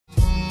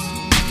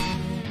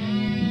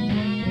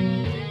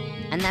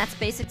that's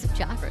basics of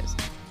chakras.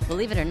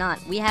 Believe it or not,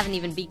 we haven't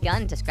even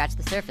begun to scratch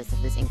the surface of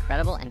this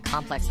incredible and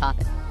complex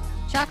topic.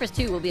 Chakras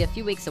 2 will be a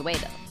few weeks away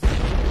though.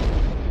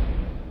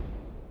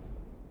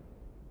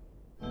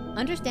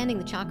 Understanding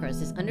the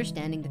chakras is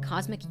understanding the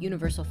cosmic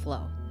universal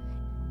flow.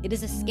 It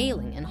is a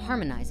scaling and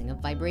harmonizing of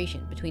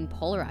vibration between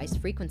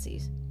polarized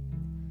frequencies.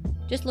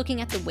 Just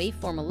looking at the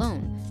waveform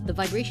alone, the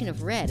vibration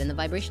of red and the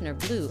vibration of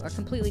blue are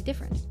completely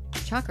different.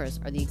 Chakras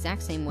are the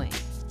exact same way.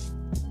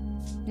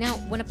 Now,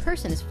 when a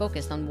person is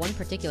focused on one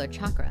particular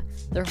chakra,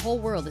 their whole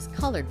world is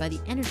colored by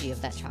the energy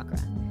of that chakra.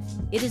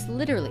 It is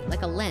literally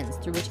like a lens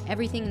through which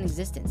everything in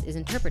existence is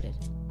interpreted.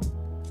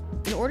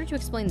 In order to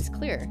explain this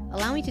clearer,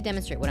 allow me to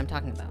demonstrate what I'm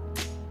talking about.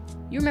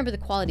 You remember the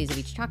qualities of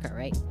each chakra,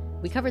 right?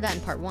 We covered that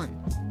in part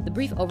 1. The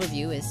brief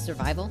overview is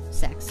survival,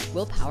 sex,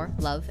 willpower,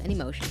 love, and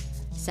emotion,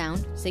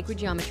 sound, sacred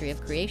geometry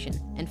of creation,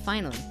 and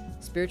finally,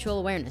 spiritual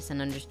awareness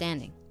and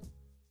understanding.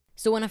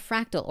 So when a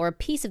fractal or a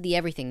piece of the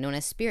everything known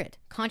as spirit,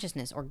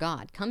 consciousness, or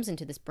God comes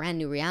into this brand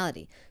new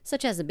reality,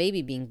 such as a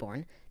baby being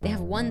born, they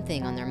have one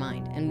thing on their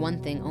mind and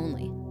one thing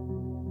only.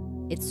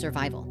 It's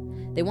survival.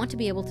 They want to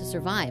be able to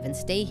survive and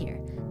stay here.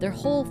 Their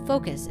whole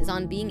focus is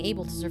on being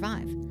able to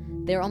survive.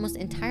 They are almost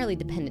entirely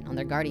dependent on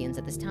their guardians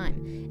at this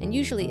time, and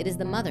usually it is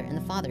the mother and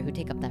the father who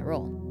take up that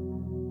role.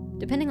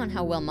 Depending on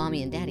how well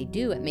mommy and daddy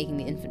do at making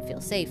the infant feel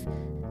safe,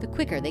 the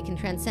quicker they can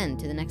transcend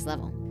to the next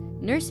level.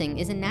 Nursing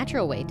is a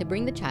natural way to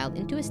bring the child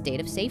into a state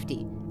of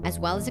safety, as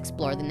well as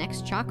explore the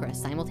next chakra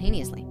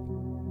simultaneously.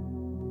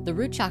 The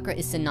root chakra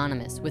is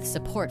synonymous with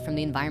support from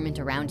the environment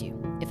around you.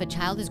 If a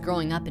child is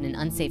growing up in an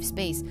unsafe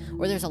space,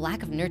 or there's a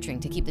lack of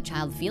nurturing to keep the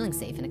child feeling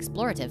safe and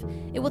explorative,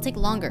 it will take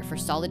longer for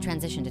solid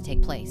transition to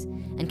take place,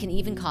 and can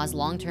even cause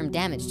long-term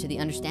damage to the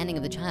understanding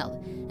of the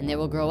child, and they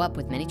will grow up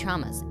with many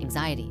traumas,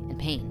 anxiety, and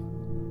pain.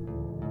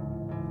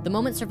 The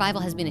moment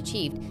survival has been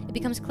achieved, it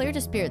becomes clear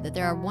to spirit that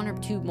there are 1 or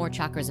 2 more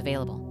chakras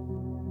available.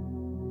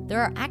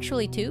 There are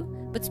actually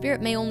 2, but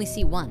spirit may only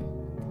see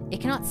 1.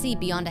 It cannot see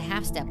beyond a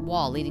half-step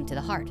wall leading to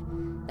the heart.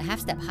 The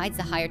half-step hides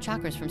the higher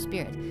chakras from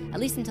spirit, at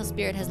least until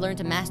spirit has learned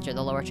to master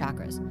the lower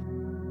chakras.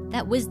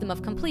 That wisdom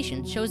of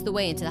completion shows the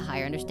way into the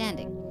higher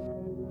understanding.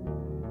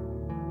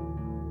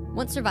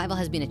 Once survival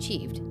has been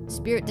achieved,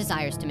 spirit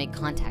desires to make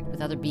contact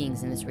with other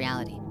beings in this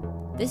reality.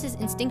 This is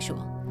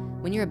instinctual.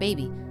 When you're a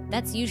baby,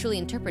 that's usually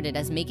interpreted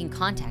as making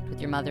contact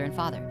with your mother and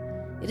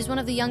father. It is one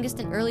of the youngest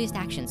and earliest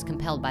actions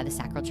compelled by the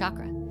sacral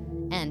chakra,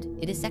 and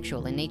it is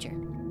sexual in nature.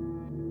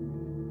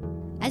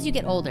 As you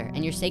get older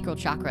and your sacral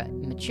chakra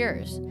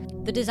matures,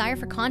 the desire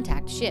for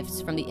contact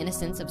shifts from the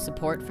innocence of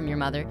support from your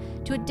mother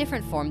to a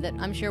different form that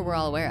I'm sure we're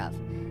all aware of.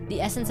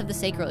 The essence of the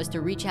sacral is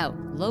to reach out,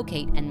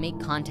 locate, and make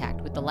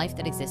contact with the life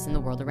that exists in the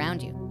world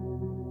around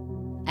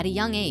you. At a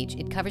young age,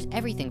 it covers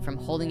everything from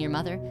holding your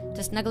mother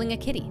to snuggling a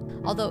kitty,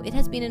 although it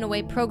has been in a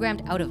way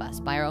programmed out of us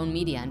by our own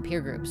media and peer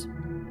groups.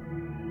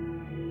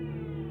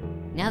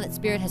 Now that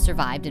spirit has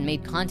survived and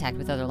made contact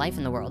with other life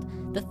in the world,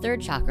 the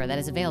 3rd chakra that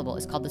is available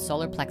is called the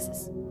solar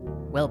plexus,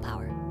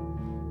 willpower.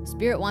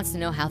 Spirit wants to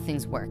know how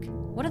things work.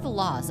 What are the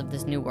laws of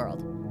this new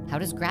world? How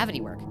does gravity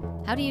work?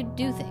 How do you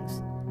do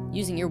things?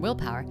 Using your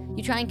willpower,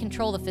 you try and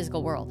control the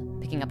physical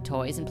world, picking up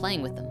toys and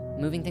playing with them,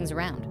 moving things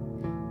around.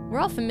 We're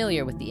all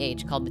familiar with the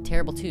age called the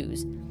terrible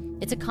twos.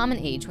 It's a common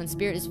age when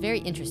spirit is very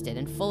interested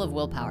and full of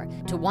willpower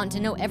to want to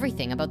know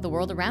everything about the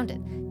world around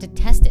it, to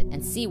test it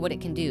and see what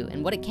it can do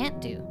and what it can't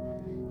do.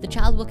 The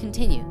child will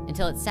continue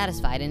until it's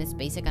satisfied in its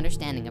basic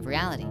understanding of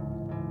reality.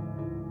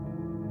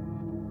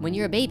 When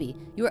you're a baby,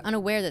 you are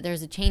unaware that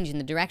there's a change in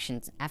the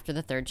directions after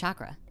the 3rd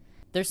chakra.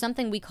 There's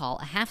something we call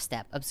a half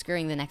step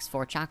obscuring the next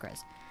 4 chakras.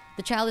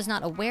 The child is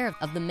not aware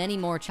of the many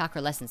more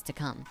chakra lessons to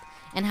come,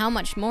 and how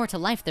much more to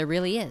life there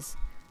really is.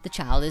 The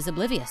child is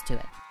oblivious to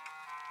it.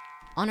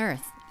 On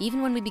Earth,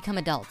 even when we become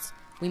adults,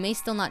 we may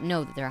still not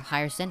know that there are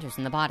higher centers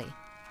in the body.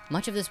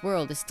 Much of this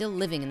world is still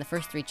living in the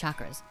first 3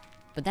 chakras,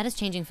 but that is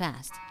changing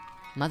fast.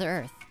 Mother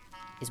Earth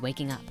is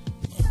waking up.